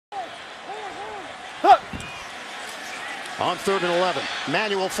On 3rd and 11,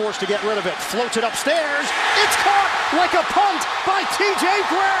 Manuel forced to get rid of it, floats it upstairs. It's caught like a punt by T.J.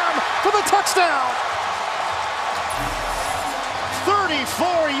 Graham for the touchdown.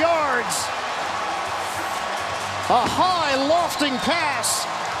 34 yards. A high lofting pass.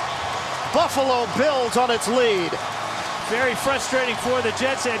 Buffalo builds on its lead. Very frustrating for the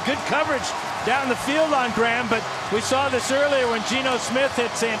Jets. They had good coverage down the field on Graham, but we saw this earlier when Geno Smith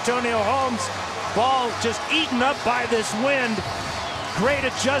hits Antonio Holmes. Ball just eaten up by this wind. Great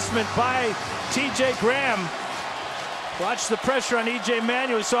adjustment by T.J. Graham. Watch the pressure on E.J.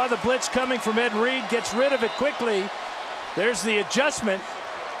 Manuel. We saw the blitz coming from Ed Reed. Gets rid of it quickly. There's the adjustment.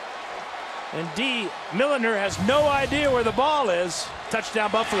 And D. Milliner has no idea where the ball is.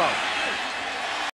 Touchdown Buffalo.